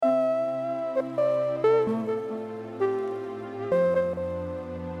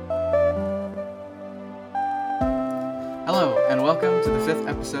Hello, and welcome to the fifth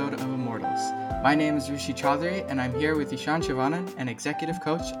episode of Immortals. My name is Rishi Chaudhary, and I'm here with Ishan Shivanan, an executive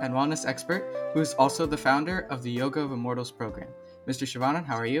coach and wellness expert who is also the founder of the Yoga of Immortals program. Mr. Shivanan,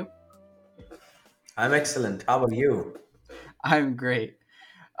 how are you? I'm excellent. How are you? I'm great.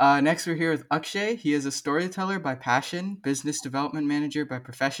 Next, we're here with Akshay. He is a storyteller by passion, business development manager by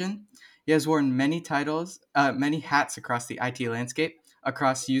profession. He has worn many hats across the IT landscape,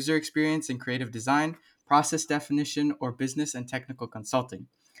 across user experience and creative design, process definition, or business and technical consulting.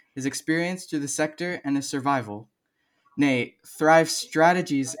 His experience to the sector and his survival, nay, thrive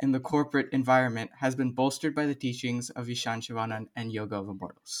strategies in the corporate environment, has been bolstered by the teachings of Ishan Shivanan and Yoga of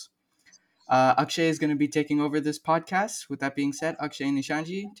Immortals. Akshay is going to be taking over this podcast. With that being said, Akshay and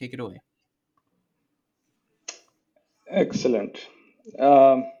Nishanji, take it away. Excellent.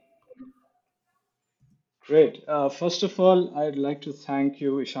 Um, Great. First of all, I'd like to thank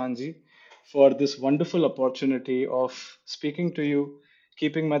you, Ishanji, for this wonderful opportunity of speaking to you,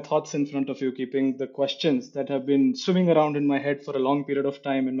 keeping my thoughts in front of you, keeping the questions that have been swimming around in my head for a long period of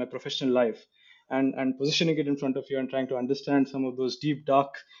time in my professional life, and positioning it in front of you and trying to understand some of those deep,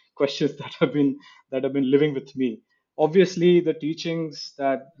 dark questions that have been living with me. Obviously, the teachings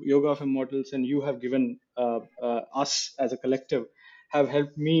that Yoga of Immortals and you have given us as a collective have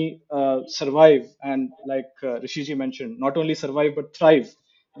helped me survive and, like Rishiji mentioned, not only survive but thrive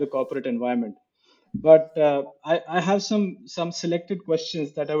the corporate environment. But I have some selected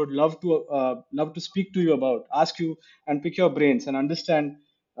questions that I would love to speak to you about, ask you and pick your brains and understand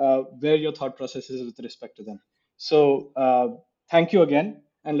where your thought process is with respect to them. So thank you again,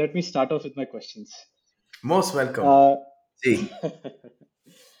 and let me start off with my questions. Most welcome. Uh, See,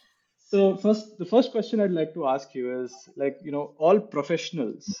 So the first question I'd like to ask you is, like, all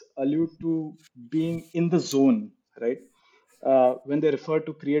professionals allude to being in the zone, right? When they refer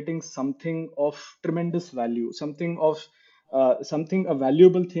to creating something of tremendous value, something a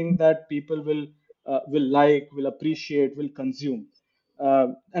valuable thing that people will like, will appreciate, will consume.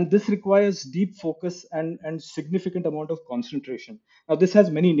 And this requires deep focus and significant amount of concentration. Now, this has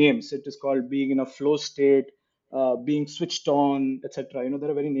many names. It is called being in a flow state, being switched on, etc.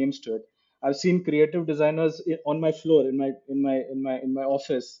 There are many names to it. I've seen creative designers on my floor in my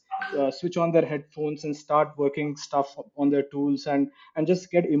office switch on their headphones and start working stuff on their tools and just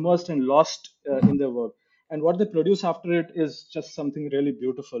get immersed and lost in their work. And what they produce after it is just something really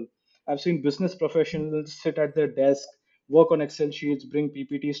beautiful. I've seen business professionals sit at their desk, work on Excel sheets, bring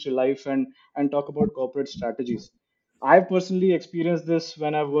PPTs to life, and talk about corporate strategies. I've personally experienced this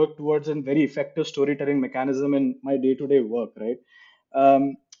when I've worked towards a very effective storytelling mechanism in my day-to-day work, right?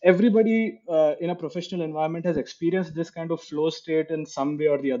 Everybody in a professional environment has experienced this kind of flow state in some way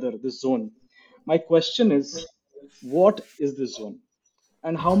or the other, this zone. My question is, what is this zone?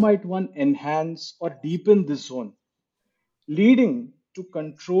 And how might one enhance or deepen this zone, leading to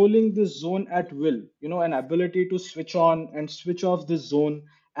controlling this zone at will? An ability to switch on and switch off this zone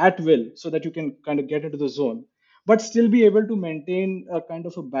at will so that you can kind of get into the zone, but still be able to maintain a kind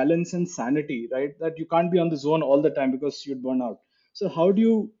of a balance and sanity, right? That you can't be on the zone all the time because you'd burn out. So how do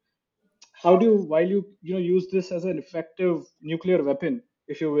you while you use this as an effective nuclear weapon,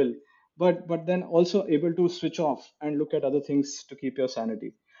 if you will, but then also able to switch off and look at other things to keep your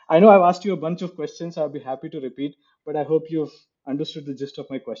sanity? I know I've asked you a bunch of questions. I'll be happy to repeat, but I hope you've understood the gist of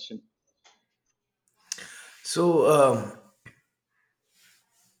my question. so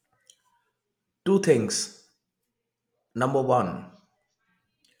two things. Number one,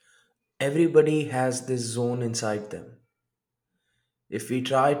 everybody has this zone inside them. If we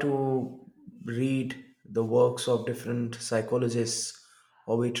try to read the works of different psychologists,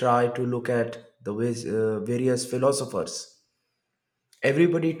 or we try to look at the various philosophers,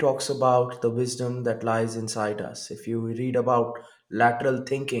 everybody talks about the wisdom that lies inside us. If you read about lateral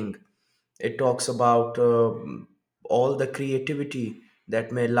thinking, it talks about all the creativity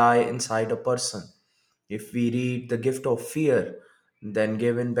that may lie inside a person. If we read The Gift of Fear, then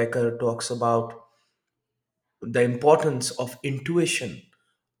Gavin Becker talks about the importance of intuition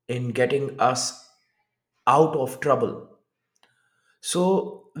in getting us out of trouble.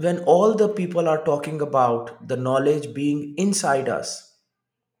 So, when all the people are talking about the knowledge being inside us,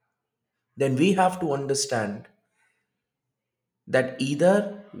 then we have to understand that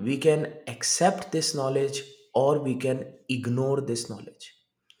either we can accept this knowledge or we can ignore this knowledge.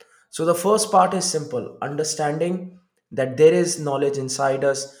 So, the first part is simple: understanding that there is knowledge inside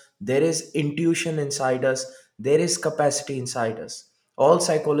us, there is intuition inside us, there is capacity inside us. All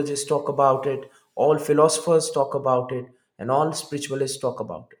psychologists talk about it, all philosophers talk about it, and all spiritualists talk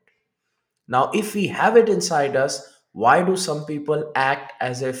about it. Now, if we have it inside us, why do some people act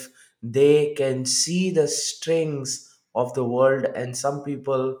as if they can see the strings of the world, and some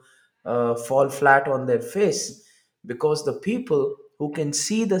people fall flat on their face? Because the people who can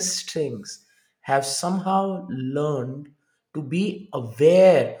see the strings have somehow learned to be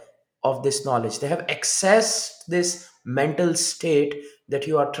aware of this knowledge. They have accessed this mental state that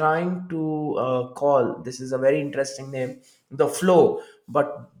you are trying to call, this is a very interesting name, the flow.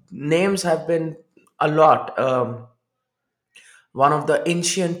 But names have been a lot. One of the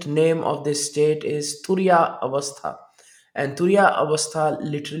ancient name of this state is Turiya Avastha. And Turiya Avastha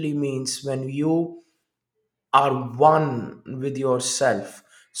literally means when you are one with yourself.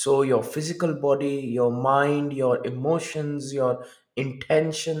 So your physical body, your mind, your emotions, your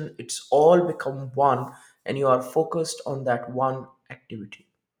intention, it's all become one, and you are focused on that one activity.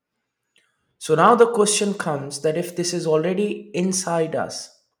 So now the question comes that if this is already inside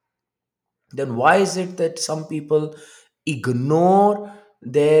us, then why is it that some people ignore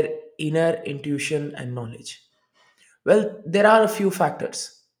their inner intuition and knowledge? Well, there are a few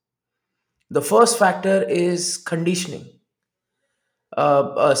factors. The first factor is conditioning.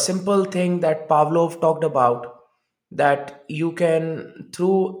 A simple thing that Pavlov talked about, that you can,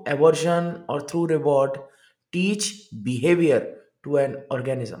 through aversion or through reward, teach behavior to an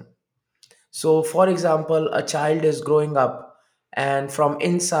organism. So, for example, a child is growing up, and from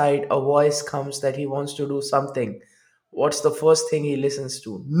inside, a voice comes that he wants to do something. What's the first thing he listens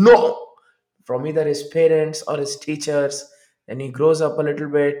to? No! From either his parents or his teachers. Then he grows up a little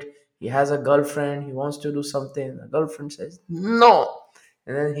bit. He has a girlfriend. He wants to do something. The girlfriend says, no!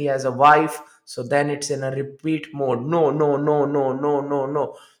 And then he has a wife. So then it's in a repeat mode. No, no, no, no, no, no,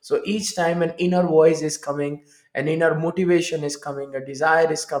 no. So each time an inner voice is coming, an inner motivation is coming, a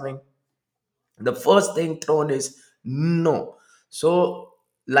desire is coming, the first thing thrown is no. So,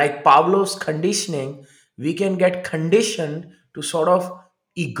 like Pavlov's conditioning, we can get conditioned to sort of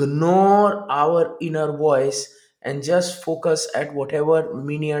ignore our inner voice and just focus at whatever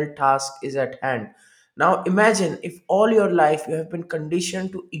menial task is at hand. Now imagine if all your life you have been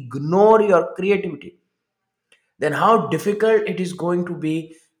conditioned to ignore your creativity, then how difficult it is going to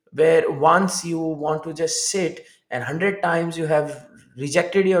be, where once you want to just sit and 100 times you have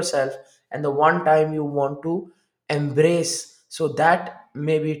rejected yourself, and the one time you want to embrace, so that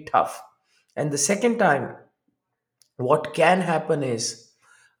may be tough. And the second time, what can happen is,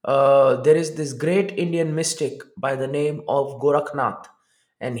 there is this great Indian mystic by the name of Gorakhnath,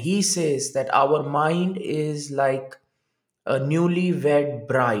 and he says that our mind is like a newly wed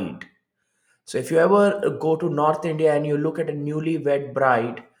bride. So if you ever go to North India and you look at a newlywed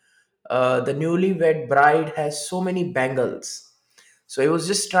bride, the newlywed bride has so many bangles. So he was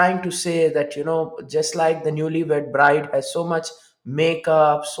just trying to say that, just like the newlywed bride has so much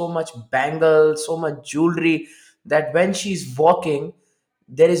makeup, so much bangles, so much jewelry, that when she's walking,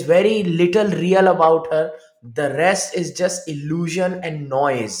 there is very little real about her. The rest is just illusion and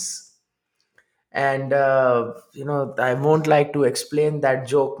noise. And I won't like to explain that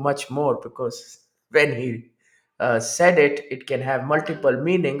joke much more, because when he said it, it can have multiple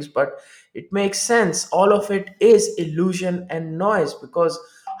meanings, but it makes sense. All of it is illusion and noise, because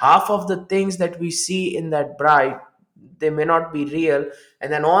half of the things that we see in that bride, they may not be real.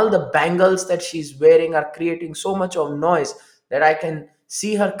 And then all the bangles that she's wearing are creating so much of noise that I can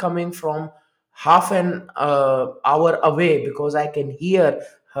see her coming from half an hour away, because I can hear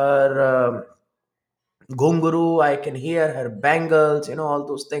her gonguru, I can hear her bangles, all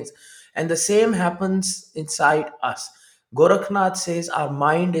those things. And the same happens inside us. Gorakhnath says our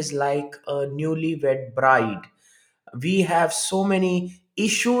mind is like a newly wed bride. We have so many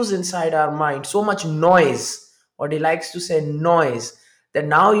issues inside our mind, so much noise, what he likes to say, noise, that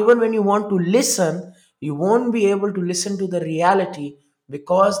now even when you want to listen, you won't be able to listen to the reality,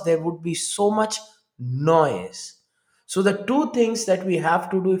 because there would be so much noise. So the two things that we have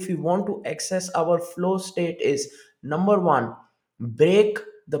to do if we want to access our flow state is, number one, break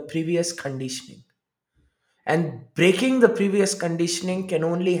the previous conditioning. And breaking the previous conditioning can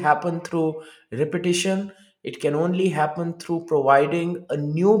only happen through repetition. It can only happen through providing a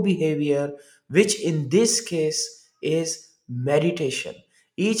new behavior, which in this case is meditation.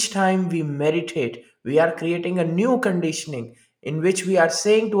 Each time we meditate, we are creating a new conditioning in which we are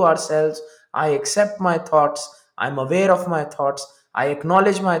saying to ourselves, I accept my thoughts, I'm aware of my thoughts, I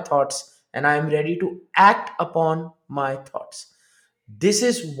acknowledge my thoughts, and I am ready to act upon my thoughts. This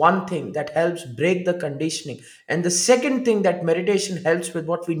is one thing that helps break the conditioning. And the second thing that meditation helps with,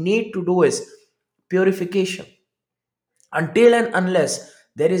 what we need to do is purification. Until and unless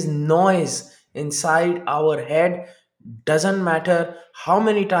there is noise inside our head, Doesn't matter how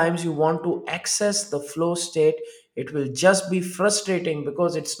many times you want to access the flow state, it will just be frustrating,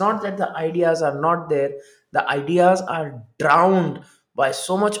 because it's not that the ideas are not there, the ideas are drowned by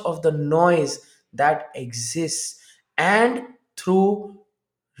so much of the noise that exists. And through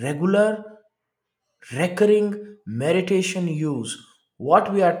regular recurring meditation use,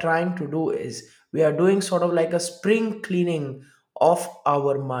 what we are trying to do is we are doing sort of like a spring cleaning of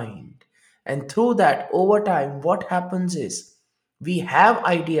our mind. And through that, over time, what happens is we have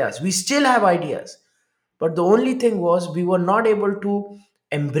ideas, we still have ideas, but the only thing was we were not able to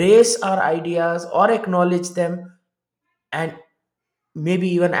embrace our ideas or acknowledge them and maybe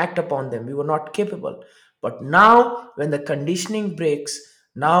even act upon them. We were not capable. But now, when the conditioning breaks,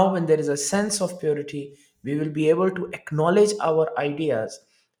 now when there is a sense of purity, we will be able to acknowledge our ideas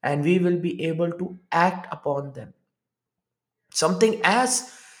and we will be able to act upon them. Something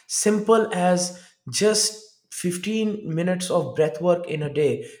as simple as just 15 minutes of breath work in a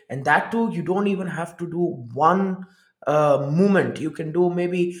day, and that too, you don't even have to do one movement. You can do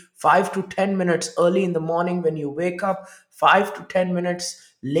maybe 5 to 10 minutes early in the morning when you wake up, 5 to 10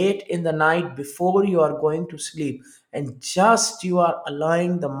 minutes late in the night before you are going to sleep, and just you are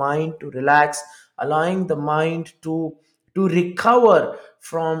allowing the mind to relax, allowing the mind to recover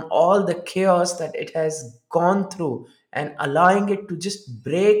from all the chaos that it has gone through, and allowing it to just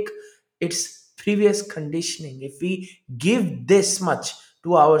break its previous conditioning. If we give this much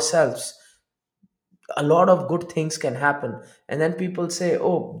to ourselves, a lot of good things can happen. And then people say,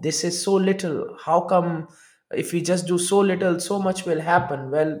 oh, this is so little, how come if we just do so little so much will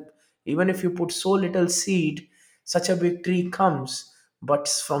happen? Well, even if you put so little seed, such a big tree comes, but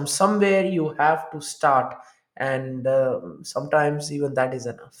from somewhere you have to start. And sometimes even that is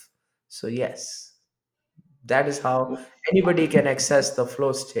enough. So yes, that is how anybody can access the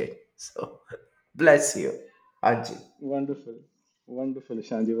flow state. So bless you, Anji. Wonderful, wonderful,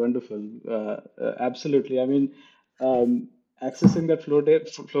 Shanji, wonderful. Absolutely. I mean, accessing that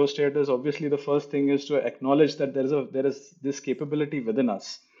flow state is obviously the first thing is to acknowledge that there is this capability within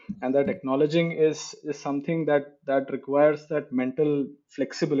us, and that acknowledging is something that requires that mental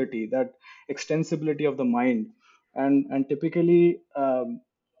flexibility, that extensibility of the mind, and typically,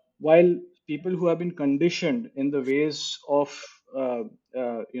 while people who have been conditioned in the ways of uh,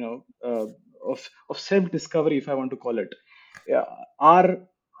 uh, you know uh, of self discovery, if I want to call it, yeah, are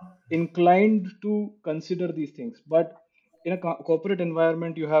inclined to consider these things. But in a corporate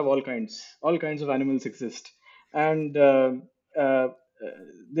environment, you have all kinds of animals exist. And uh,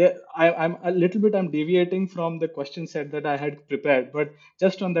 I'm deviating from the question set that I had prepared, but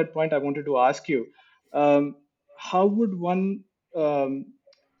just on that point I wanted to ask you, um, how would one,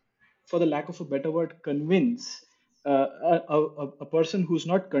 for the lack of a better word, convince a person who's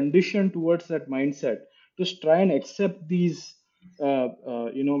not conditioned towards that mindset to try and accept these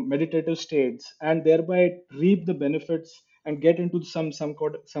meditative states, and thereby reap the benefits and get into some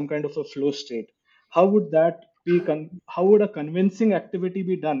kind of a flow state? How would that be how would a convincing activity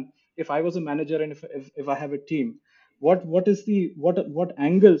be done? If I was a manager, and if I have a team, what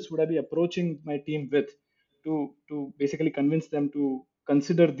angles would I be approaching my team with to basically convince them to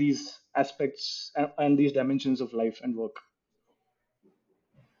consider these aspects and these dimensions of life and work?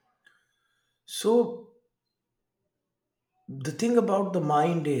 So the thing about the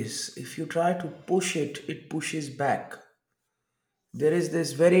mind is, if you try to push it, it pushes back. There is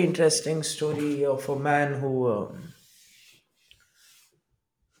this very interesting story of a man who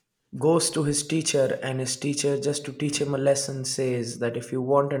goes to his teacher, and his teacher, just to teach him a lesson, says that if you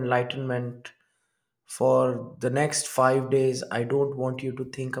want enlightenment for the next 5 days, I don't want you to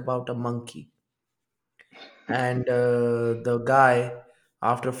think about a monkey. And the guy,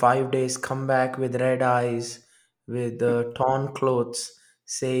 after 5 days, come back with red eyes, with torn clothes,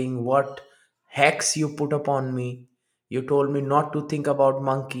 saying, what hex you put upon me? You told me not to think about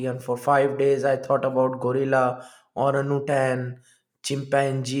monkey, and for 5 days I thought about gorilla, orangutan,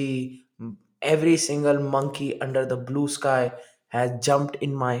 chimpanzee. Every single monkey under the blue sky has jumped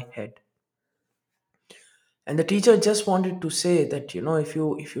in my head. And the teacher just wanted to say that, if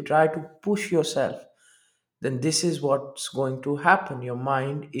you try to push yourself, then this is what's going to happen. Your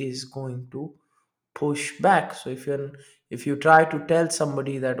mind is going to push back. So if you try to tell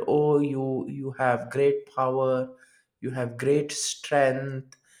somebody that, oh, you have great power, you have great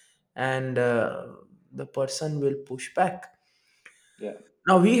strength, and the person will push back. Yeah,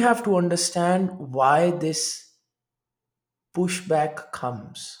 Now we have to understand why this pushback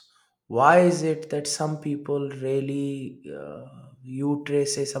comes. Why is it that some people really, you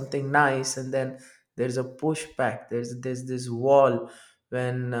say something nice, and then there's a pushback, there's this wall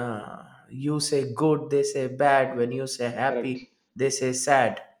when You say good, they say bad. When you say Correct. happy, they say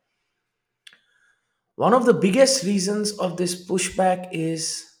sad. One of the biggest reasons of this pushback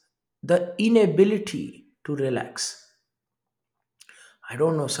is the inability to relax. I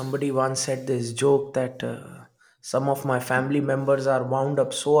don't know, somebody once said this joke that some of my family members are wound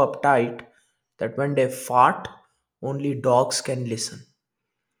up so uptight that when they fart, only dogs can listen.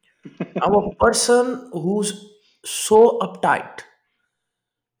 Now, a person who's so uptight,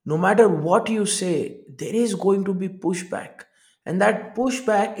 no matter what you say, there is going to be pushback. And that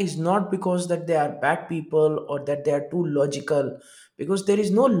pushback is not because that they are bad people or that they are too logical, because there is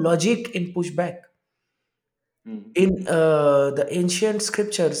no logic in pushback. Mm. In the ancient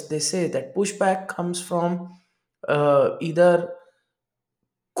scriptures, they say that pushback comes from either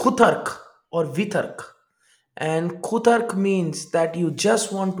kutark or vitark. And kutark means that you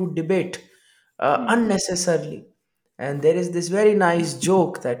just want to debate Mm. unnecessarily. And there is this very nice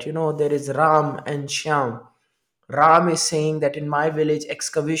joke that, there is Ram and Shyam. Ram is saying that in my village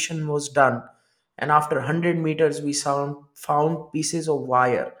excavation was done, and after 100 meters we found pieces of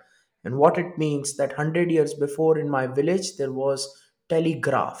wire. And what it means that 100 years before in my village there was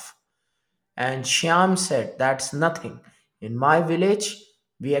telegraph. And Shyam said, that's nothing. In my village,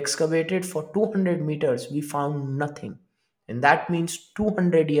 we excavated for 200 meters, we found nothing. And that means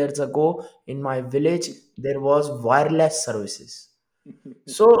 200 years ago in my village, there was wireless services.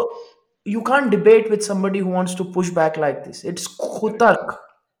 So you can't debate with somebody who wants to push back like this. It's Correct. kutark.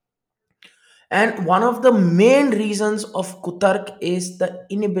 And one of the main reasons of kutark is the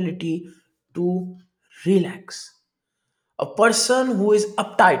inability to relax. A person who is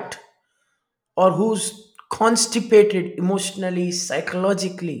uptight or who's constipated emotionally,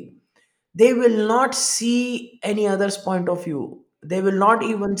 psychologically, they will not see any other's point of view. They will not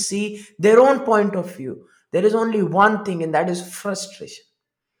even see their own point of view. There is only one thing, and that is frustration.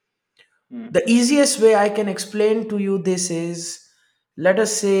 Mm. The easiest way I can explain to you this is, let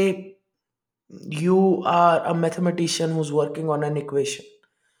us say you are a mathematician who's working on an equation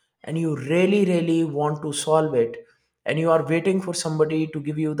and you really, really want to solve it, and you are waiting for somebody to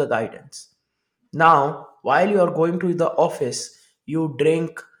give you the guidance. Now, while you are going to the office, you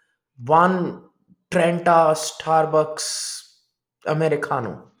drink one Trenta Starbucks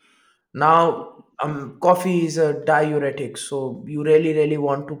Americano. Now, coffee is a diuretic, so you really, really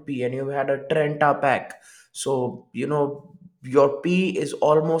want to pee, and you've had a Trenta pack. So, your pee is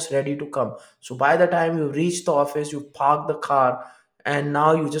almost ready to come. So, by the time you reach the office, you park the car, and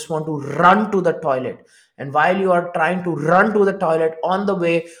now you just want to run to the toilet. And while you are trying to run to the toilet, on the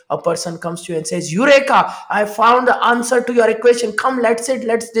way, a person comes to you and says, Eureka, I found the answer to your equation. Come, let's sit,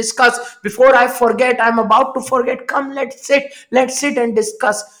 let's discuss. Before I forget, I'm about to forget. Come, let's sit and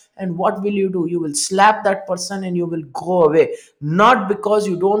discuss. And what will you do? You will slap that person and you will go away. Not because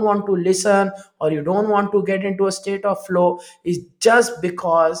you don't want to listen or you don't want to get into a state of flow, it's just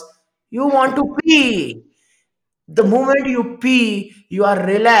because you want to pee. The Correct. moment you pee, you are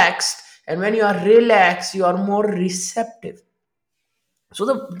relaxed, and when you are relaxed, you are more receptive. So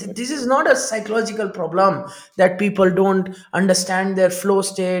Correct. this is not a psychological problem that people don't understand their flow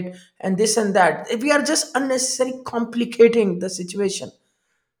state and this and that. We are just unnecessarily complicating the situation.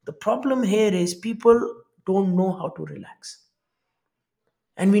 The problem here is people don't know how to relax,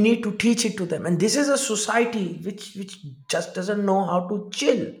 and we need to teach it to them. And this is a society which just doesn't know how to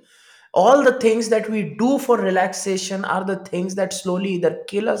chill. All the things that we do for relaxation are the things that slowly either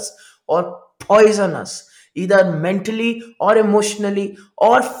kill us or poison us, either mentally or emotionally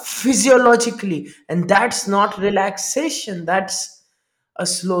or physiologically. And that's not relaxation, that's a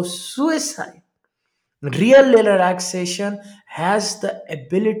slow suicide. Real relaxation has the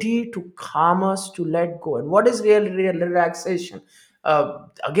ability to calm us, to let go. And what is real relaxation?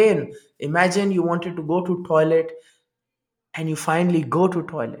 Again, imagine you wanted to go to toilet and you finally go to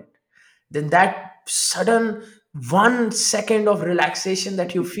toilet. Then that sudden 1 second of relaxation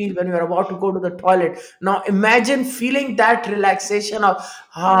that you feel when you're about to go to the toilet, now imagine feeling that relaxation of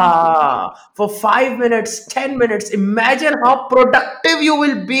for 5 minutes, 10 minutes. Imagine how productive you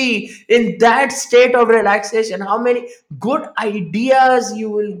will be in that state of relaxation, how many good ideas you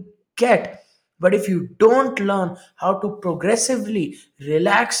will get. But if you don't learn how to progressively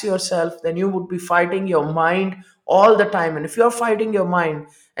relax yourself, then you would be fighting your mind all the time. And if you're fighting your mind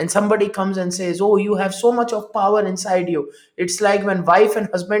and somebody comes and says, oh, you have so much of power inside you, it's like when wife and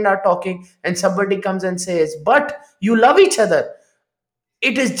husband are talking and somebody comes and says, but you love each other,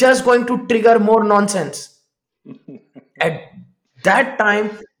 it is just going to trigger more nonsense. At that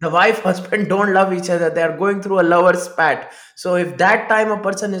time, the wife husband don't love each other, they are going through a lover spat. So if that time a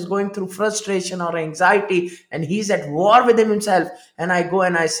person is going through frustration or anxiety and he's at war with himself, and I go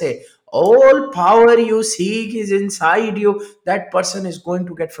and I say, All power you seek is inside you. That person is going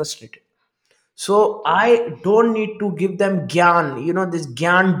to get frustrated. So I don't need to give them gyan, this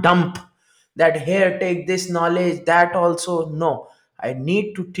gyan dump, that here, take this knowledge, that also. No, I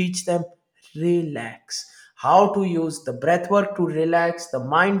need to teach them relax. How to use the breath work to relax, the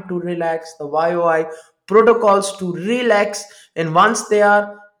mind to relax, the YOI protocols to relax. And once they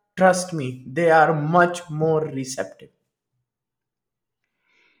are, trust me, they are much more receptive.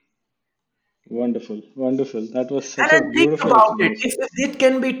 Wonderful, wonderful. That was And such a then think beautiful about it. explanation. If it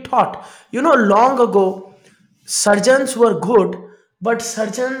can be taught, long ago, surgeons were good, but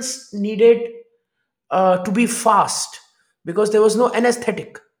surgeons needed to be fast because there was no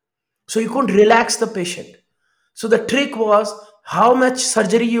anesthetic. So you couldn't relax the patient. So the trick was how much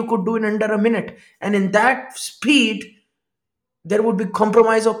surgery you could do in under a minute. And in that speed, there would be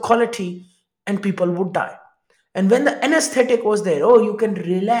compromise of quality and people would die. And when the anesthetic was there, oh, you can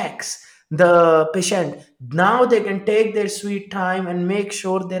relax the patient. Now they can take their sweet time and make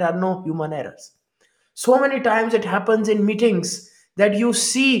sure there are no human errors. So many times it happens in meetings that you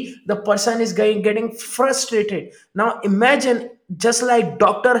see the person is getting frustrated. Now imagine, just like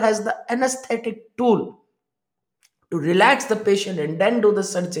doctor has the anesthetic tool to relax the patient and then do the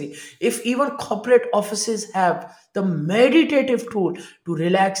surgery. If even corporate offices have the meditative tool to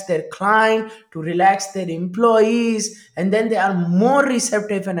relax their client, to relax their employees, and then they are more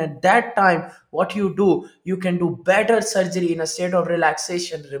receptive, and at that time, what you do, you can do better surgery in a state of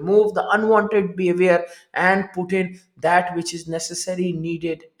relaxation, remove the unwanted behavior, and put in that which is necessary,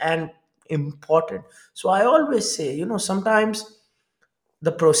 needed, and important. So I always say, sometimes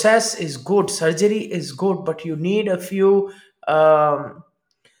the process is good, surgery is good, but you need a few um,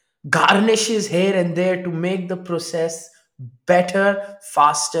 garnishes here and there to make the process better,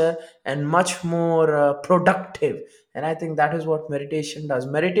 faster, and much more productive. And I think that is what meditation does.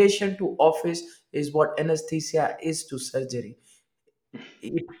 Meditation to office is what anesthesia is to surgery.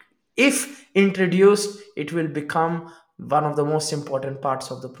 it, if introduced, it will become one of the most important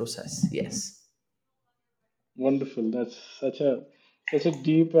parts of the process. Yes. Wonderful. That's such a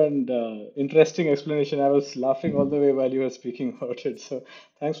deep and interesting explanation. I was laughing all the way while you were speaking about it. So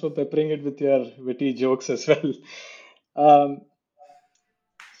thanks for peppering it with your witty jokes as well. Um,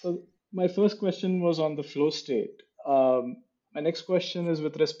 so my first question was on the flow state. My next question is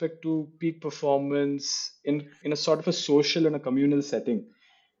with respect to peak performance in a sort of a social and a communal setting,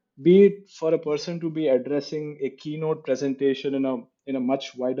 be it for a person to be addressing a keynote presentation in a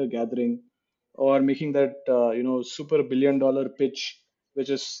much wider gathering, or making that super billion-dollar pitch, which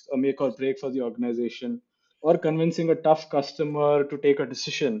is a make or break for the organization, or convincing a tough customer to take a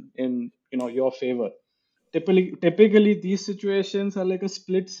decision in your favor. Typically these situations are like a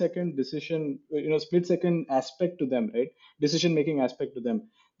split second decision, split second aspect to them, right? Decision making aspect to them,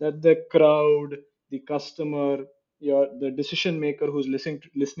 that the crowd, the customer, the decision maker who's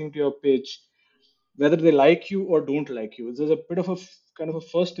listening to your pitch, whether they like you or don't like you, there's a bit of a kind of a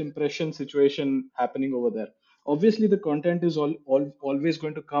first impression situation happening over there. Obviously the content is always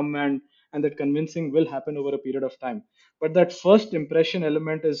going to come, and that convincing will happen over a period of time, but that first impression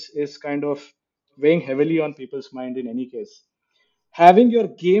element is kind of weighing heavily on people's mind in any case. Having your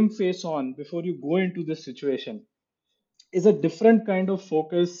game face on before you go into this situation is a different kind of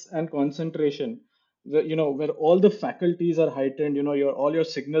focus and concentration, where all the faculties are heightened, your all your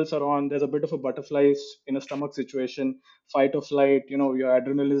signals are on. There's a bit of a butterflies in a stomach situation, fight or flight, your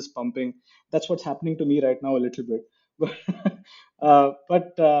adrenaline is pumping. That's what's happening to me right now a little bit.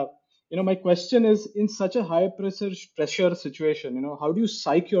 But my question is, in such a high pressure situation, how do you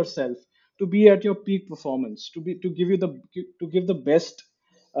psych yourself to be at your peak performance, to give the best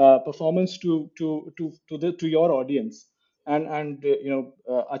performance to your audience, and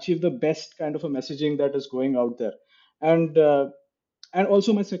achieve the best kind of a messaging that is going out there. And uh, and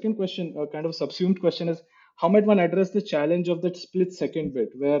also my second question, kind of subsumed question, is how might one address the challenge of that split second bit,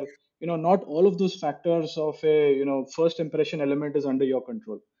 where not all of those factors of a first impression element is under your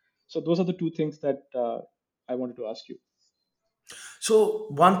control. So those are the two things that I wanted to ask you. So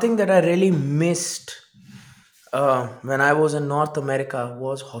one thing that I really missed when I was in North America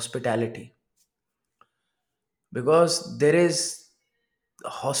was hospitality, because there is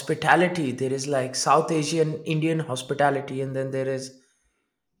hospitality, there is like South Asian Indian hospitality, and then there is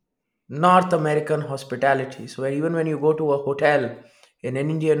North American hospitality. So even when you go to a hotel, in an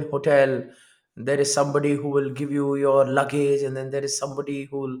Indian hotel, there is somebody who will give you your luggage, and then there is somebody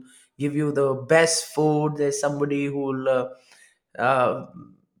who will give you the best food. There's somebody who will uh,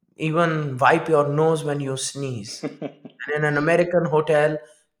 even wipe your nose when you sneeze. And in an American hotel,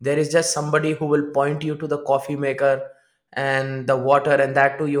 there is just somebody who will point you to the coffee maker, and the water, and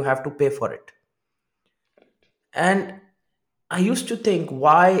that too you have to pay for it. And I used to think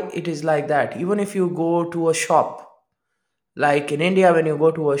why it is like that. Even if you go to a shop, like in India, when you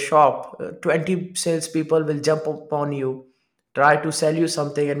go to a shop, 20 salespeople will jump upon you, try to sell you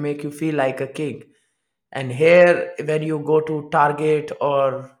something and make you feel like a king. And here, when you go to Target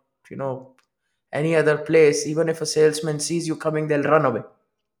or, you know, any other place, even if a salesman sees you coming, they'll run away.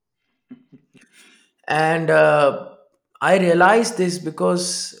 And I realized this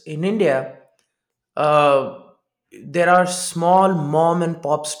because in India, uh, there are small mom and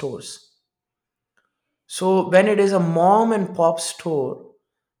pop stores. So when it is a mom and pop store,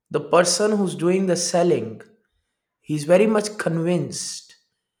 the person who's doing the selling, he's very much convinced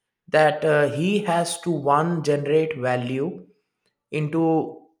that he has to one generate value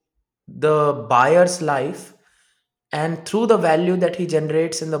into the buyer's life, and through the value that he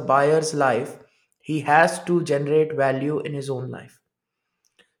generates in the buyer's life, he has to generate value in his own life.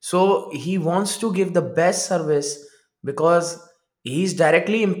 So he wants to give the best service because he's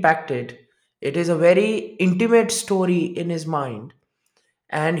directly impacted. It is a very intimate story in his mind,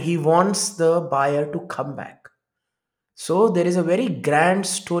 and he wants the buyer to come back. So there is a very grand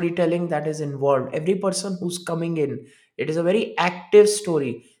storytelling that is involved. Every person who's coming in, it is a very active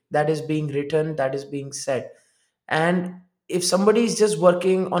story that is being written, that is being said. And if somebody is just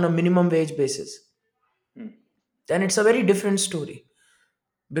working on a minimum wage basis, Hmm. then it's a very different story.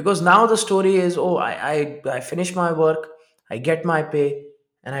 Because now the story is, oh, I finish my work, I get my pay,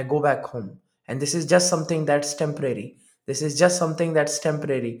 and I go back home. And this is just something that's temporary. This is just something that's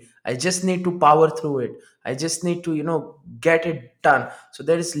temporary. I just need to power through it. I just need to, get it done. So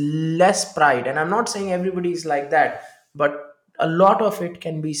there is less pride. And I'm not saying everybody is like that, but a lot of it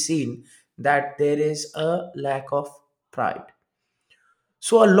can be seen that there is a lack of pride.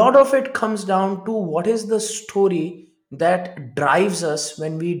 So a lot of it comes down to what is the story that drives us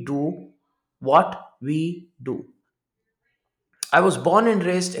when we do what we do. I was born and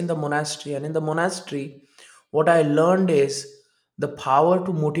raised in the monastery, and in the monastery, what I learned is the power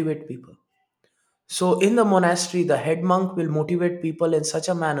to motivate people. So in the monastery, the head monk will motivate people in such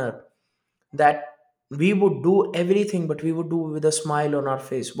a manner that we would do everything, but we would do with a smile on our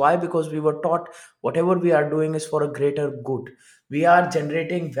face. Why? Because we were taught whatever we are doing is for a greater good. We are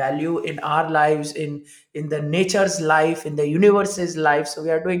generating value in our lives, in the nature's life, in the universe's life. So we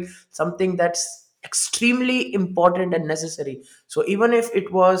are doing something that's extremely important and necessary. So even if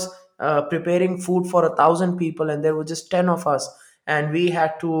it was preparing food for 1,000 people and there were just 10 of us, and we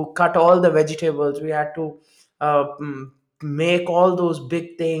had to cut all the vegetables, we had to uh, mm, make all those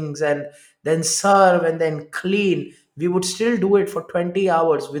big things and then serve and then clean, we would still do it for 20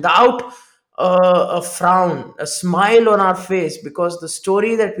 hours without a frown, a smile on our face, because the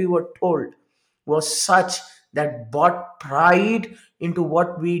story that we were told was such that brought pride into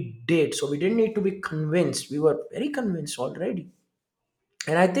what we did. So we didn't need to be convinced, we were very convinced already.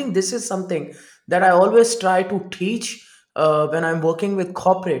 And I think this is something that I always try to teach when I'm working with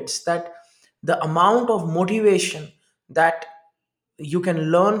corporates, that the amount of motivation that you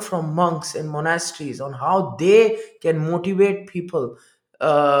can learn from monks in monasteries on how they can motivate people.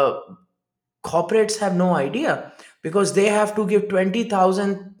 uh, Corporates have no idea, because they have to give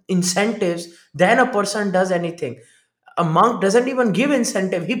 20,000 incentives, then a person does anything. A monk doesn't even give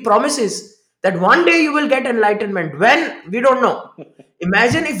incentive, he promises that one day you will get enlightenment. When? We don't know.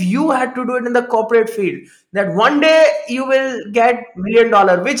 Imagine if you had to do it in the corporate field, that one day you will get $1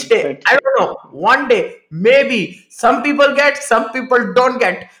 million. Which day? I Incentive. don't know. One day, maybe. Some people get, some people don't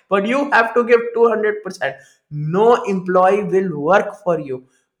get, but you have to give 200%. No employee will work for you.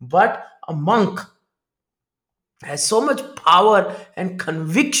 But a monk has so much power and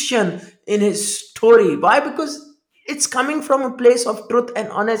conviction in his story. Why? Because it's coming from a place of truth and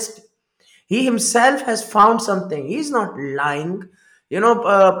honesty. He himself has found something. He's not lying.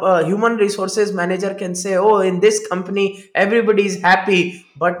 Human resources manager can say, oh, in this company everybody is happy,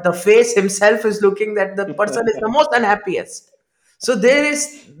 but the face himself is looking that the person is the most unhappiest. So there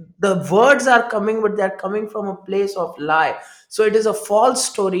is, the words are coming, but they're coming from a place of lie. So it is a false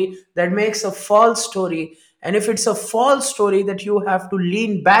story that makes a false story. And if it's a false story that you have to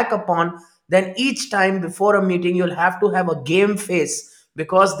lean back upon, then each time before a meeting you'll have to have a game face,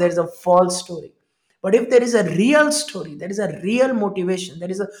 because there's a false story. But if there is a real story, there is a real motivation,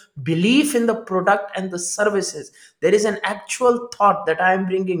 there is a belief in the product and the services, there is an actual thought that I am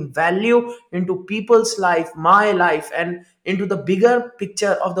bringing value into people's life, my life, and into the bigger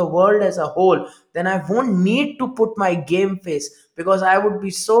picture of the world as a whole, then I won't need to put my game face, because I would be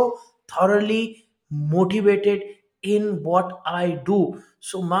so thoroughly motivated in what I do.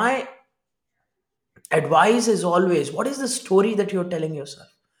 So my Advice is always, what is the story that you're telling yourself?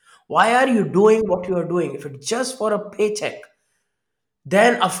 Why are you doing what you are doing? If it's just for a paycheck,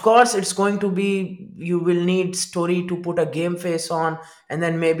 then of course it's going to be, you will need story to put a game face on, and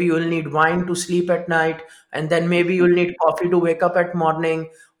then maybe you'll need wine to sleep at night, and then maybe you'll need coffee to wake up at morning,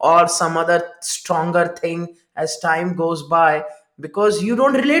 or some other stronger thing as time goes by, because you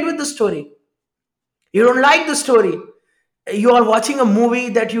don't relate with the story, you don't like the story, you are watching a movie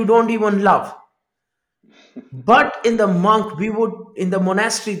that you don't even love. But in the monk, we would, in the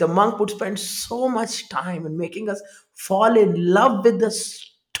monastery, the monk would spend so much time in making us fall in love with the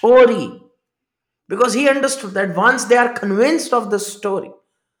story, because he understood that once they are convinced of the story,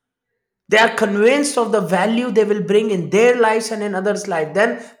 they are convinced of the value they will bring in their lives and in others' life,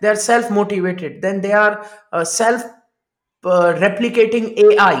 then they are self motivated, then they are self replicating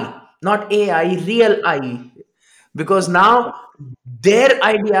AI, not AI, real I, because now their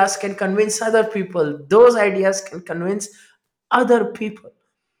ideas can convince other people, those ideas can convince other people.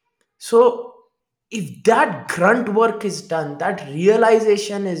 So if that grunt work is done, that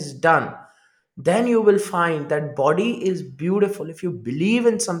realization is done, then you will find that body is beautiful. If you believe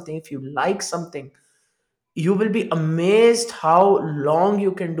in something, if you like something, you will be amazed how long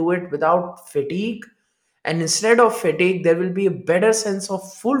you can do it without fatigue. And instead of fatigue, there will be a better sense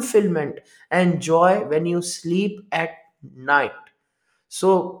of fulfillment and joy when you sleep at night.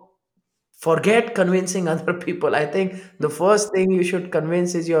 So forget convincing other people. I think the first thing you should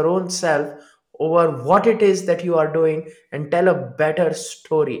convince is your own self over what it is that you are doing, and tell a better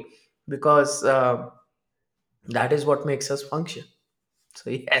story, because that is what makes us function. So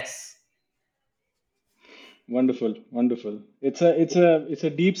yes. Wonderful, wonderful. It's a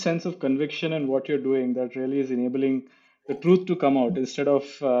deep sense of conviction in what you're doing that really is enabling the truth to come out instead of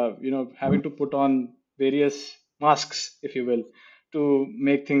having to put on various masks, if you will, to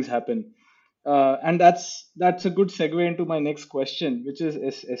make things happen. And that's a good segue into my next question, which is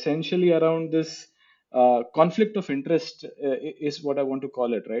essentially around this conflict of interest, is what I want to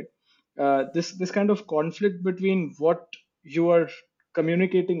call it, right? This kind of conflict between what you are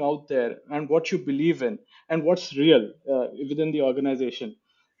communicating out there and what you believe in and what's real within the organization.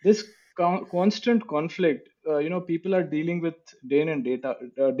 This constant conflict, people are dealing with day in and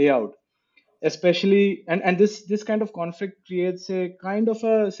day out, especially, and this kind of conflict creates a kind of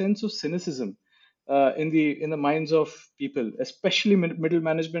a sense of cynicism in the minds of people, especially middle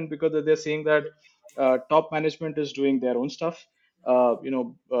management, because they're saying that top management is doing their own stuff.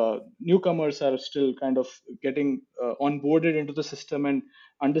 Newcomers are still kind of getting onboarded into the system and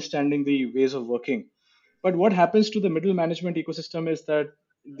understanding the ways of working. But what happens to the middle management ecosystem is that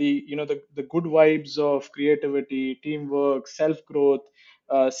the good vibes of creativity, teamwork, self growth,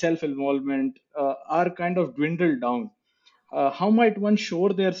 self involvement are kind of dwindled down. How might one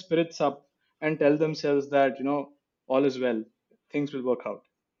shore their spirits up and tell themselves that all is well, things will work out?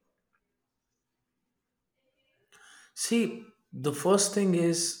 See, the first thing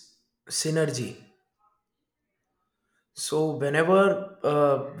is synergy. So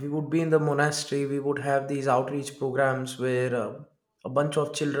whenever we would be in the monastery, we would have these outreach programs where a bunch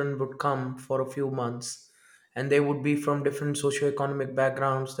of children would come for a few months, and they would be from different socio-economic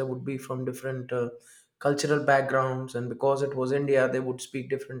backgrounds. They would be from different cultural backgrounds, and because it was India, they would speak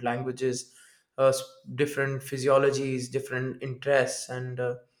different languages, different physiologies, different interests, and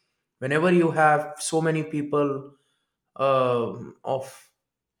whenever you have so many people of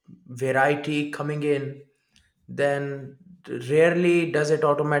variety coming in, then rarely does it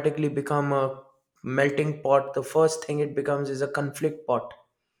automatically become a melting pot. The first thing it becomes is a conflict pot,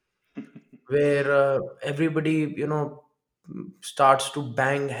 where everybody, starts to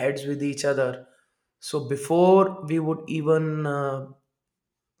bang heads with each other. So before we would even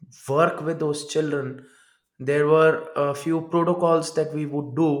work with those children, there were a few protocols that we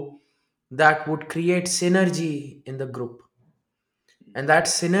would do that would create synergy in the group, and that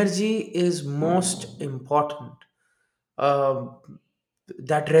synergy is most important. Um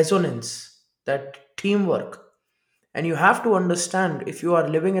that resonance, that teamwork. And you have to understand, if you are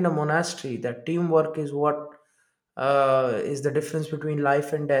living in a monastery, that teamwork is what is the difference between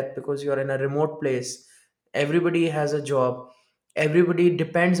life and death, because you are in a remote place. Everybody has a job, everybody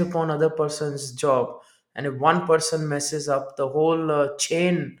depends upon other person's job, and if one person messes up, the whole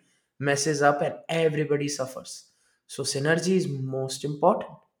chain messes up and everybody suffers. So synergy is most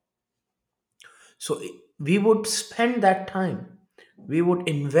important. So we would spend that time, we would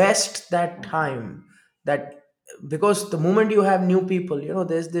invest that time, that because the moment you have new people,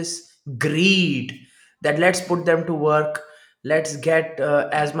 there's this greed that let's put them to work, Let's get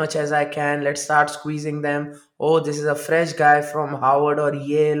as much as I can. Let's start squeezing them. Oh, this is a fresh guy from Harvard or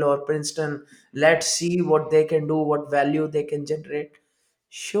Yale or Princeton. Let's see what they can do, what value they can generate.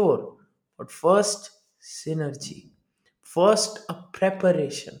 Sure, but first, synergy. First, a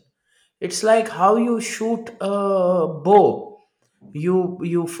preparation. It's like how you shoot a bow.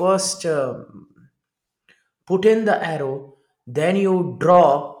 You first put in the arrow, then you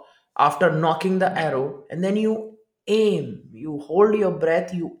draw after knocking the arrow, and then you aim. You hold your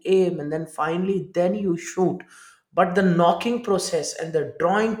breath, you aim, and then finally, then you shoot. But the knocking process and the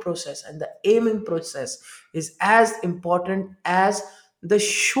drawing process and the aiming process is as important as the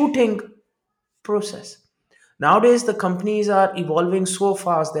shooting process. Nowadays, the companies are evolving so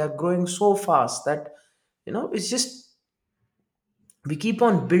fast, they are growing so fast that it's just we keep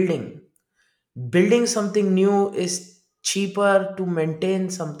on building something new is cheaper to maintain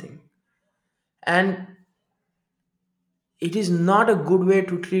something, and it is not a good way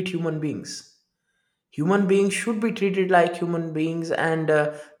to treat human beings. Human beings should be treated like human beings, and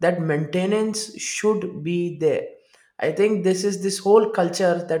that maintenance should be there. I think this whole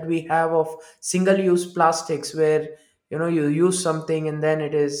culture that we have of single use plastics, where you use something and then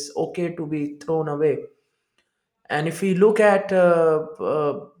it is okay to be thrown away. And if we look at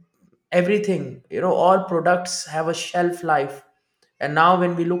everything, all products have a shelf life. And now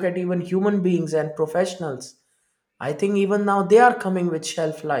when we look at even human beings and professionals, I think even now they are coming with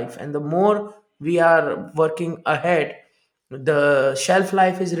shelf life, and the more we are working ahead, the shelf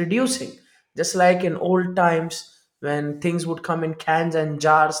life is reducing. Just like in old times, when things would come in cans and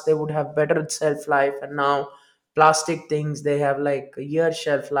jars, they would have better shelf life, and now plastic things, they have like a year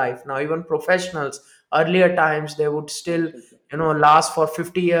shelf life. Now even professionals, earlier times, they would still Absolutely. last for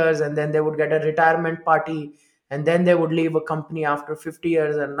 50 years, and then they would get a retirement party, and then they would leave a company after 50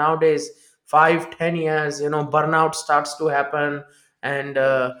 years. And nowadays, 5-10 years, burnout starts to happen, and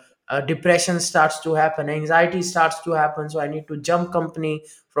depression starts to happen, anxiety starts to happen. So I need to jump company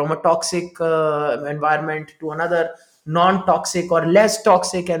from a toxic environment to another non-toxic or less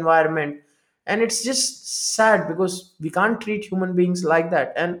toxic environment. And it's just sad because we can't treat human beings like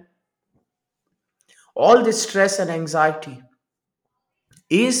that. And all this stress and anxiety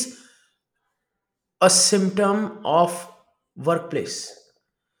is a symptom of workplace.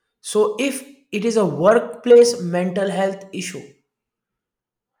 So if it is a workplace mental health issue,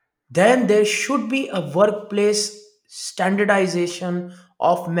 then there should be a workplace standardization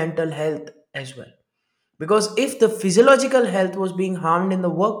of mental health as well. Because if the physiological health was being harmed in the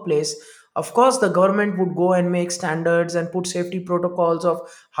workplace, of course the government would go and make standards and put safety protocols of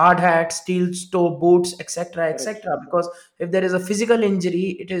hard hat, steel toe boots, etc., Correct. etc. Because if there is a physical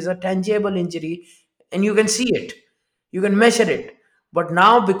injury, it is a tangible injury, and you can see it, you can measure it. But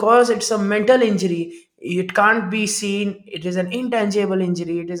now, because it's a mental injury, it can't be seen. It is an intangible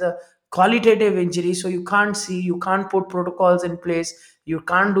injury, it is a qualitative injury, so you can't see, you can't put protocols in place, you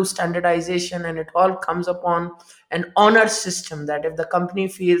can't do standardization. And it all comes upon an honor system, that if the company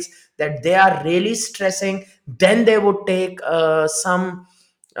feels that they are really stressing, then they would take some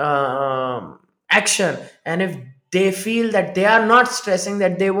action. And if they feel that they are not stressing,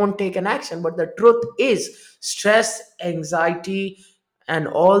 that they won't take an action. But the truth is, stress, anxiety, and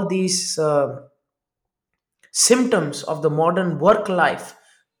all these symptoms of the modern work life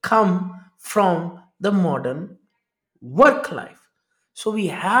come from the modern work life. So we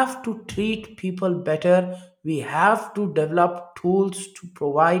have to treat people better. We have to develop tools to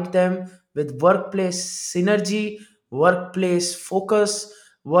provide them with workplace synergy, workplace focus,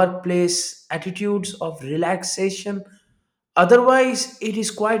 workplace attitudes of relaxation. Otherwise it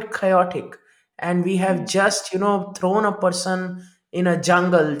is quite chaotic, and we have Hmm. just thrown a person in a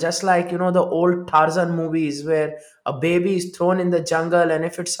jungle, just like the old Tarzan movies, where a baby is thrown in the jungle, and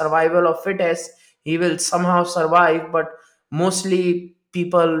if it's survival of fittest, he will somehow survive. But mostly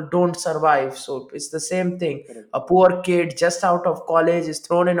people don't survive. So it's the same thing. Correct. A poor kid just out of college is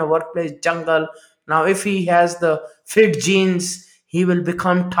thrown in a workplace jungle. Now if he has the fit genes, he will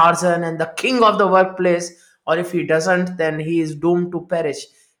become Tarzan and the king of the workplace. Or if he doesn't, then he is doomed to perish.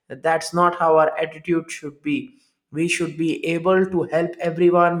 That's not how our attitude should be. We should be able to help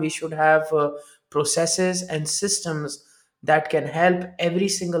everyone. We should have processes and systems that can help every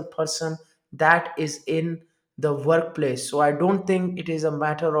single person that is in the workplace. So I don't think it is a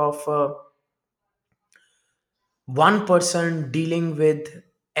matter of one person dealing with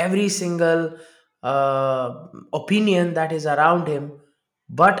every single opinion that is around him,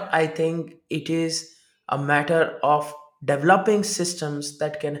 but I think it is a matter of developing systems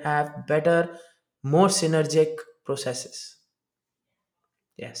that can have better, more synergic processes.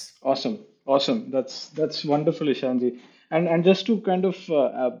 Yes. Awesome. Awesome. That's wonderful, Ishanji. And just to kind of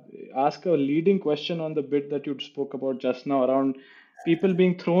ask a leading question on the bit that you spoke about just now around people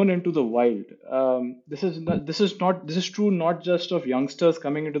being thrown into the wild. This is true not just of youngsters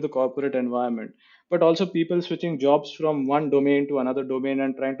coming into the corporate environment, but also people switching jobs from one domain to another domain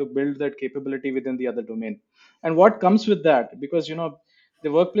and trying to build that capability within the other domain. And what comes with that, because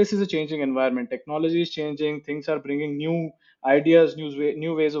the workplace is a changing environment, technology is changing, things are bringing new ideas,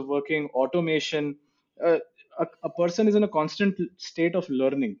 new ways of working, automation. uh, a person is in a constant state of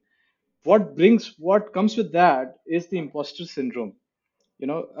learning. What comes with that is the imposter syndrome. you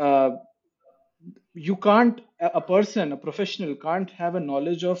know uh, you can't a person, a professional, can't have a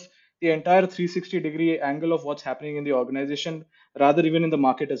knowledge of the entire 360-degree angle of what's happening in the organization, rather even in the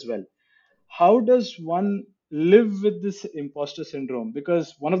market as well. How does one live with this imposter syndrome?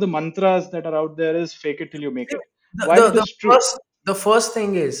 Because one of the mantras that are out there is fake it till you make See, it. While it the is true. first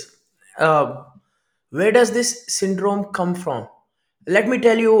thing is, uh, where does this syndrome come from? Let me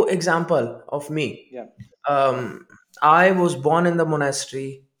tell you example of me. Yeah, um, I was born in the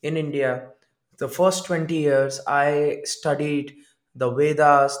monastery in India. The first 20 years I studied the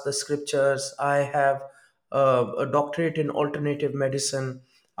Vedas, the scriptures. I have a doctorate in alternative medicine.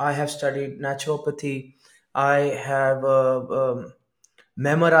 I have studied naturopathy. I have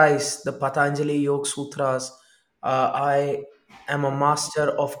memorized the Patanjali Yoga Sutras. I am a master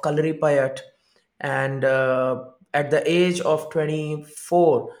of Kalaripayat. And at the age of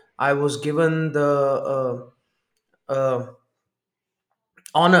 24, I was given the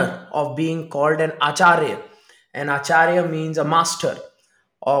honor of being called an acharya. An acharya means a master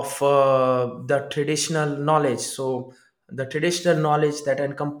of the traditional knowledge. So, the traditional knowledge that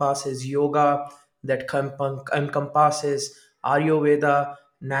encompasses yoga, that encompasses Ayurveda,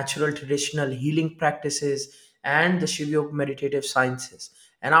 natural traditional healing practices, and the Shiv Yoga meditative sciences.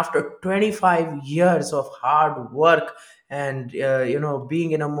 And after 25 years of hard work and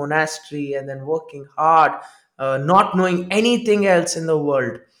being in a monastery and then working hard, not knowing anything else in the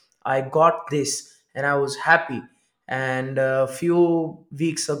world, I got this and I was happy. And a few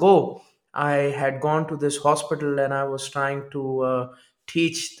weeks ago, I had gone to this hospital and I was trying to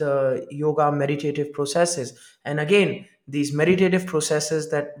teach the yoga meditative processes. And again, these meditative processes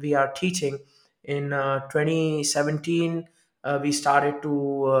that we are teaching in 2017, we started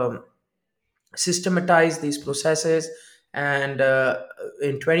to systematize these processes. And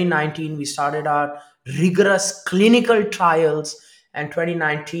in 2019 we started our rigorous clinical trials. And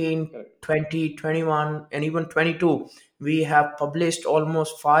 2019, correct. 20, 21, and even 22, we have published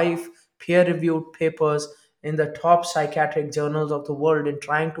almost 5 peer reviewed papers in the top psychiatric journals of the world in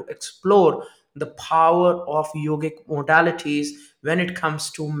trying to explore the power of yogic modalities when it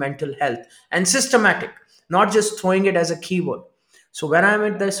comes to mental health, and systematic, not just throwing it as a keyword. So when I'm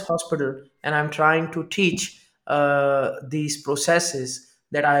at this hospital and I'm trying to teach these processes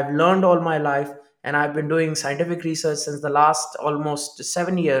that I've learned all my life, and I've been doing scientific research since the last almost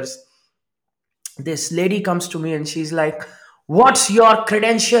 7 years, this lady comes to me and she's like, "What's your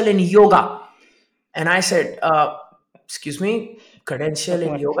credential in yoga?" And I said, excuse me, credential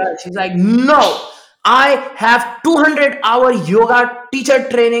in Oh, yoga? actually. She's like, "No, I have 200-hour yoga teacher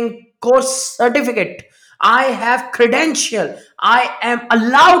training course certificate. I have credential. I am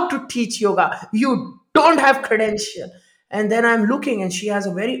allowed to teach yoga. You don't have credential." And then I'm looking and she has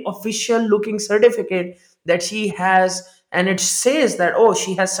a very official looking certificate that she has, and it says that, oh,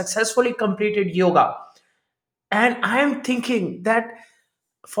 she has successfully completed yoga. And I'm thinking that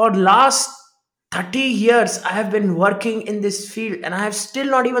for last 30 years I have been working in this field and I have still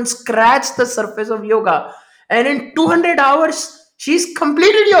not even scratched the surface of yoga. And in 200 hours she's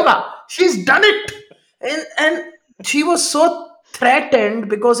completed yoga, she's done it. And she was so threatened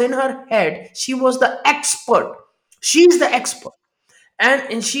because in her head she was the expert, she's the expert.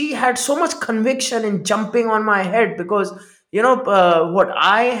 And she had so much conviction in jumping on my head because what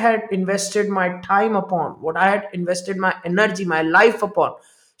I had invested my time upon, what I had invested my energy, my life upon,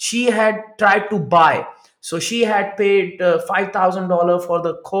 she had tried to buy. So she had paid $5,000 for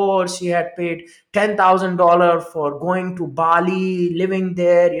the course, she had paid $10,000 for going to Bali, living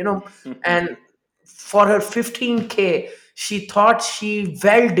there, and for her 15K she thought she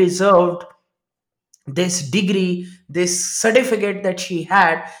well deserved this degree, this certificate that she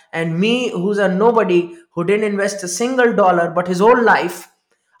had. And me, who's a nobody, who didn't invest a single dollar but his whole life,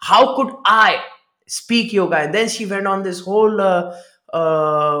 how could I speak yoga? And then she went on this whole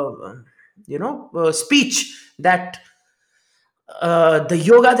speech that the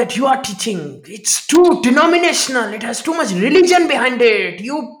yoga that you are teaching, it's too denominational, it has too much religion behind it,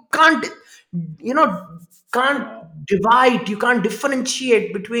 you can't, you know can't Wow. divide, you can't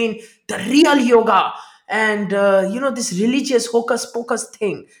differentiate between the real yoga and this religious hocus pocus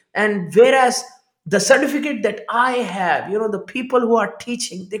thing. And whereas the certificate that I have, the people who are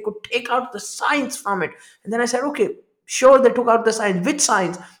teaching, they could take out the science from it. And then I said, okay, sure, they took out the science. Which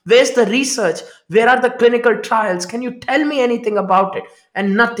science? Where's the research? Where are the clinical trials? Can you tell me anything about it?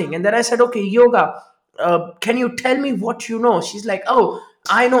 And nothing. And then I said, okay, yoga, can you tell me what you know? She's like, oh,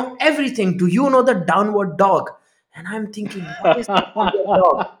 I know everything. Do you know the downward dog? And I'm thinking, what is the downward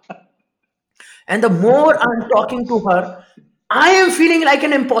dog? And the more I'm talking to her, I am feeling like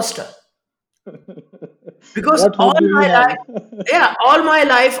an imposter. Because What hope do we my have? life all my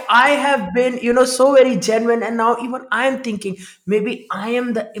life I have been so very genuine, and now even I am thinking maybe I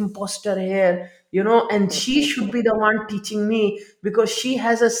am the imposter here, and she should be the one teaching me because she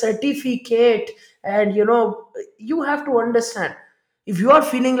has a certificate. And you have to understand, if you are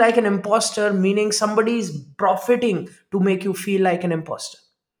feeling like an imposter, meaning somebody is profiting to make you feel like an imposter.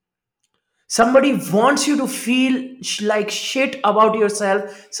 Somebody wants you to feel like shit about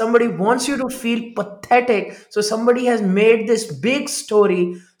yourself. Somebody wants you to feel pathetic. So somebody has made this big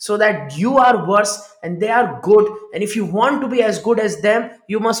story so that you are worse and they are good. And if you want to be as good as them,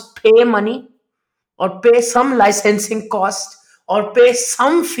 you must pay money or pay some licensing cost or pay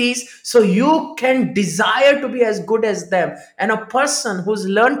some fees so you can desire to be as good as them. And a person who's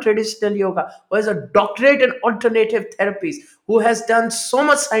learned traditional yoga, who has a doctorate in alternative therapies, who has done so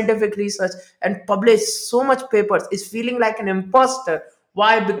much scientific research and published so much papers, is feeling like an imposter.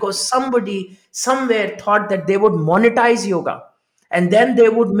 Why? Because somebody somewhere thought that they would monetize yoga, and then they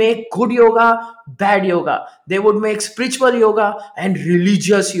would make good yoga, bad yoga. They would make spiritual yoga and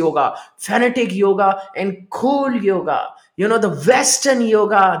religious yoga, fanatic yoga and cool yoga. The Western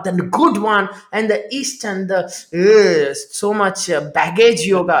yoga, the good one, and the Eastern, the so much baggage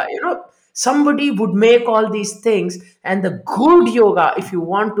yoga. Somebody would make all these things, and the good yoga, if you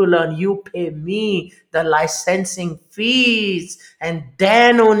want to learn, you pay me the licensing fees, and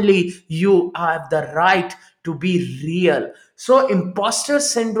then only you have the right to be real. So imposter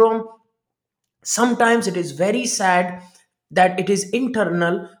syndrome, sometimes it is very sad that it is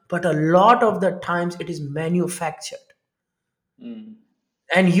internal, but a lot of the times it is manufactured. Mm.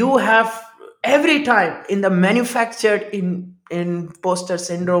 And you have, every time in the manufactured in poster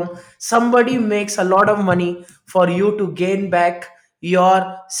syndrome, somebody makes a lot of money for you to gain back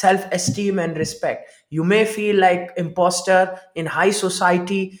your self esteem and respect. You may feel like imposter in high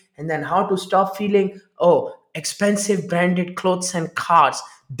society, and then how to stop feeling, oh, expensive branded clothes and cars,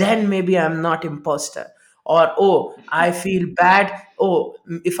 then maybe I'm not imposter. Or, oh, I feel bad, oh,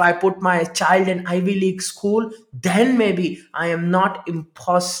 if I put my child in Ivy League school, then maybe I am not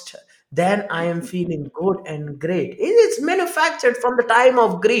imposter, then I am feeling good and great. It's manufactured from the time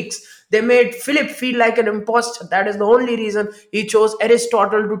of Greeks. They made Philip feel like an imposter. That is the only reason he chose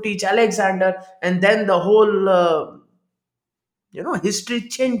Aristotle to teach Alexander, and then the whole history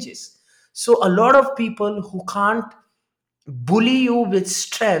changes. So a lot of people who can't bully you with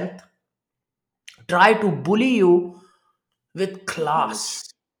strength try to bully you with With knowledge, class,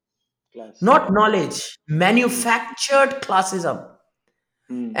 class. not knowledge, Mm. manufactured classism,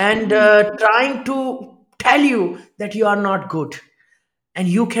 Mm. and Mm. trying to tell you that you are not good and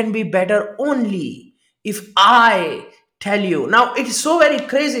you can be better only if I tell you. Now it's so very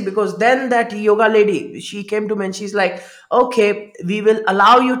crazy because then that yoga lady, she came to me and she's like, okay, we will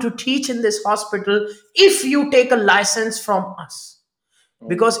allow you to teach in this hospital if you take a license from us. Oh.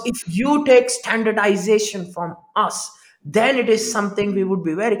 Because if you take standardization from us, then it is Mm. something we would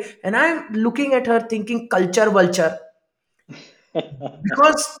be very. And I'm looking at her thinking, culture vulture,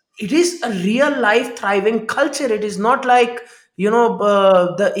 because it is a real life thriving culture. It is not like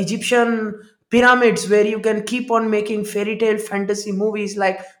the Egyptian pyramids where you can keep on making fairy tale fantasy movies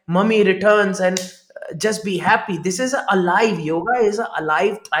like Mummy Returns and just be happy. This is a alive, yoga is a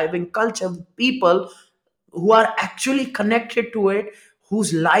alive thriving culture with people who are actually connected to it,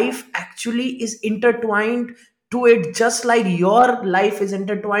 whose life actually is intertwined to it, just like your life is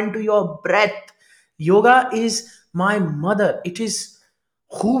intertwined to your breath. Yoga is my mother, it is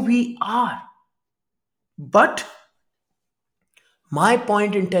who we are. But my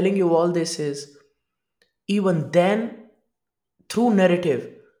point in telling you all this is, even then, through narrative,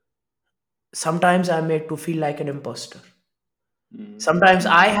 sometimes I'm made to feel like an imposter. Mm. Sometimes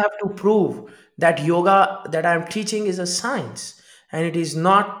I Mm. have to prove that yoga that I'm teaching is a science and it is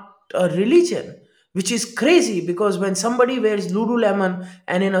not a religion, which is crazy because when somebody wears Lululemon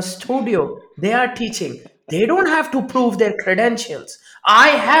and in a studio they are teaching, they don't have to prove their credentials. I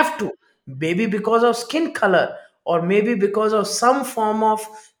have to, maybe because of skin color or maybe because of some form of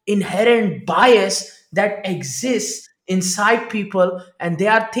inherent bias that exists inside people, and they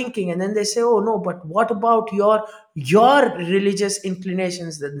are thinking, and then they say, oh no, but what about your religious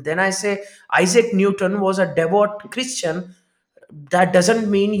inclinations? Then I say, Isaac Newton was a devout Christian. That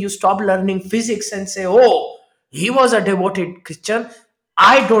doesn't mean you stop learning physics and say, oh, he was a devoted Christian.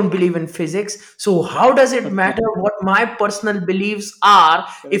 I don't believe in physics. So, how does it matter what my personal beliefs are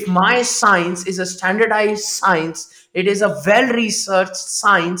if Correct. my science is a standardized science? It is a well researched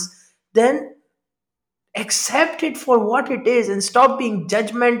science. Then accept it for what it is and stop being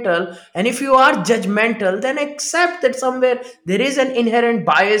judgmental. And if you are judgmental, then accept that somewhere there is an inherent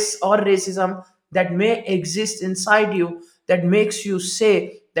bias or racism that may exist inside you, that makes you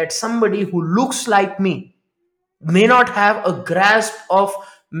say that somebody who looks like me may not have a grasp of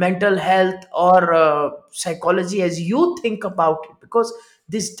mental health or psychology as you think about it, because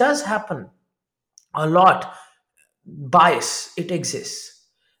this does happen a lot. Bias, it exists,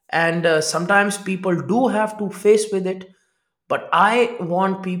 and sometimes people do have to face with it. But I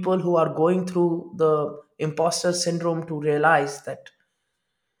want people who are going through the imposter syndrome to realize that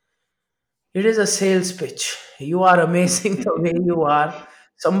it is a sales pitch. You are amazing the way you are.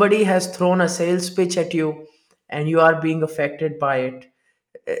 Somebody has thrown a sales pitch at you, and you are being affected by it.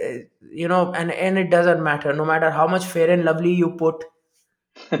 And it doesn't matter. No matter how much fair and lovely you put,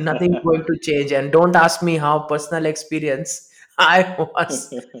 nothing's going to change. And don't ask me how. Personal experience, I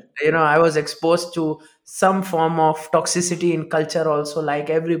was, I was exposed to some form of toxicity in culture also, like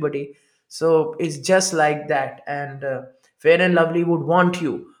everybody. So it's just like that. And fair and lovely would want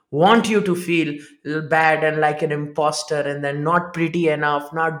you to feel bad and like an imposter, and then not pretty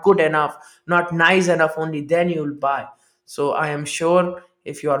enough, not good enough, not nice enough. Only then you'll buy. So I am sure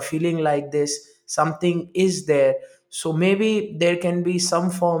if you are feeling like this, something is there. So maybe there can be some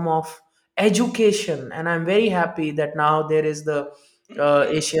form of education. And I'm very happy that now there is the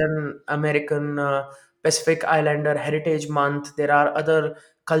Asian American Pacific Islander Heritage Month. There are other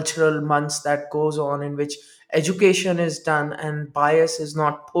cultural months that goes on in which education is done and bias is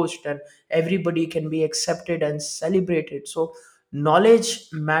not pushed, and everybody can be accepted and celebrated. So knowledge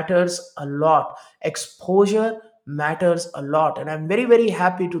matters a lot, exposure matters a lot. And I'm very, very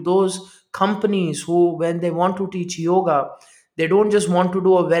happy to those companies who, when they want to teach yoga, they don't just want to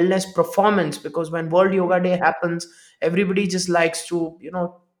do a wellness performance, because when World Yoga Day happens, everybody just likes to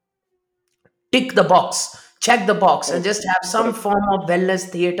tick the box, check the box, and Correct. just have some Correct. form of wellness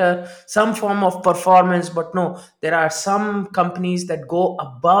theater, some form of performance. But no, there are some companies that go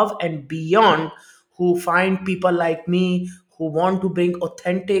above and beyond, who find people like me who want to bring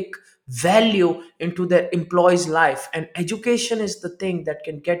authentic value into their employees' life. And education is the thing that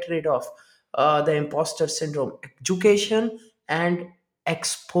can get rid of the imposter syndrome. Education and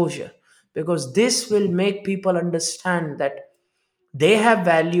exposure, because this will make people understand that they have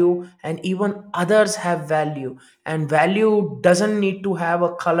value and even others have value. And value doesn't need to have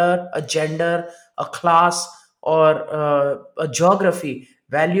a color, a gender, a class, or a geography.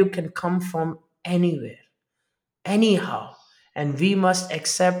 Value can come from anywhere, anyhow. And we must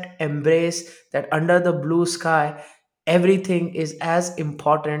accept, embrace that under the blue sky, everything is as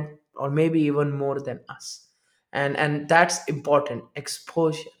important or maybe even more than us. And that's important,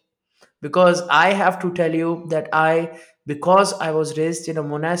 exposure. Because I have to tell you that because I was raised in a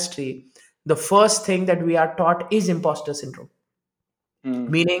monastery, the first thing that we are taught is imposter syndrome, Hmm.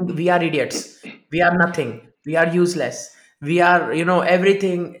 meaning we are idiots, we are nothing, we are useless, we are,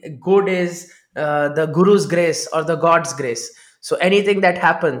 everything good is the guru's grace or the god's grace. So anything that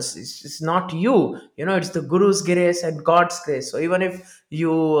happens is not you, it's the guru's grace and god's grace. So even if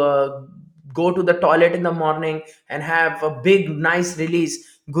you go to the toilet in the morning and have a big nice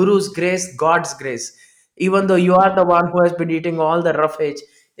release, guru's grace, god's grace, even though you are the one who has been eating all the roughage,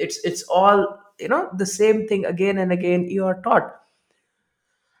 it's all, the same thing again and again you are taught.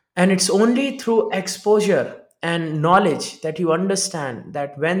 And it's only through exposure and knowledge that you understand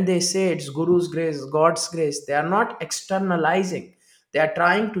that when they say it's Guru's grace, God's grace, they are not externalizing. They are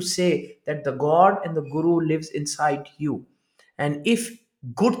trying to say that the God and the Guru lives inside you. And if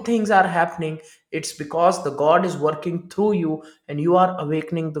good things are happening, it's because the God is working through you and you are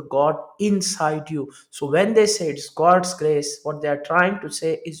awakening the God inside you. So when they say it's God's grace, what they are trying to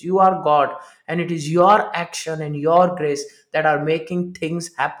say is you are God, and it is your action and your grace that are making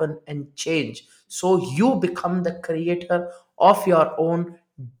things happen and change. So you become the creator of your own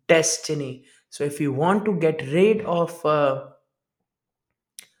destiny. So if you want to get rid of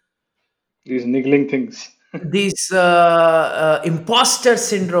These niggling things. this imposter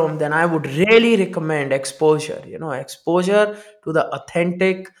syndrome, then I would really recommend exposure. Exposure to the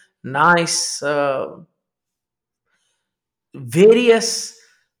authentic, nice, various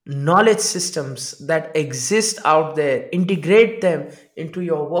knowledge systems that exist out there, integrate them into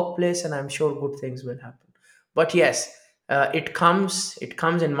your workplace, and I'm sure good things will happen. But yes, it comes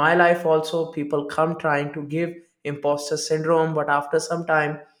in my life also. People come trying to give imposter syndrome, but after some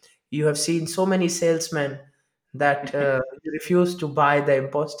time, you have seen so many salesmen that refuse to buy the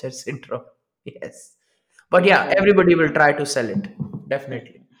imposter syndrome. Yes, but yeah, Yeah. everybody will try to sell it,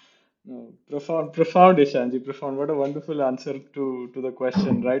 definitely. No, profound, profound, Ishanji, profound. What a wonderful answer to the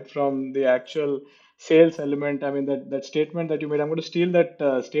question, right from the actual sales element. I mean, that statement that you made. I'm going to steal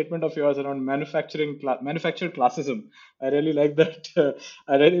that statement of yours around manufactured classism. I really like that.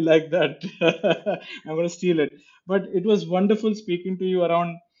 I really like that. I'm going to steal it. But it was wonderful speaking to you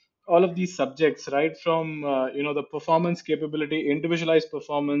around all of these subjects, right from the performance capability, individualized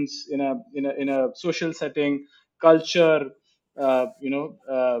performance in a social setting, culture,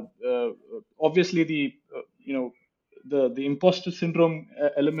 obviously the imposter syndrome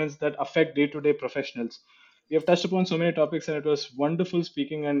elements that affect day-to-day professionals. We have touched upon so many topics, and it was wonderful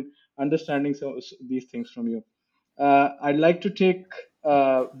speaking and understanding these things from you. I'd like to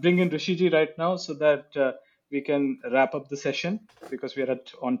bring in Rishiji right now so that we can wrap up the session because we are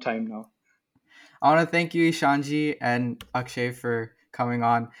at on time now. I want to thank you, Ishanji and Akshay, for coming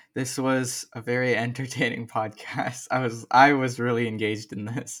on. This was a very entertaining podcast. I was really engaged in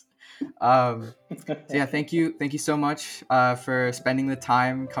this. Um, so yeah, thank you so much for spending the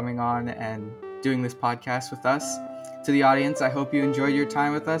time coming on and doing this podcast with us. To the audience, I hope you enjoyed your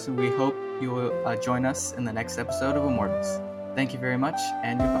time with us, and we hope you will join us in the next episode of Immortals. Thank you very much,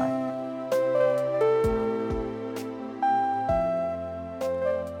 and goodbye.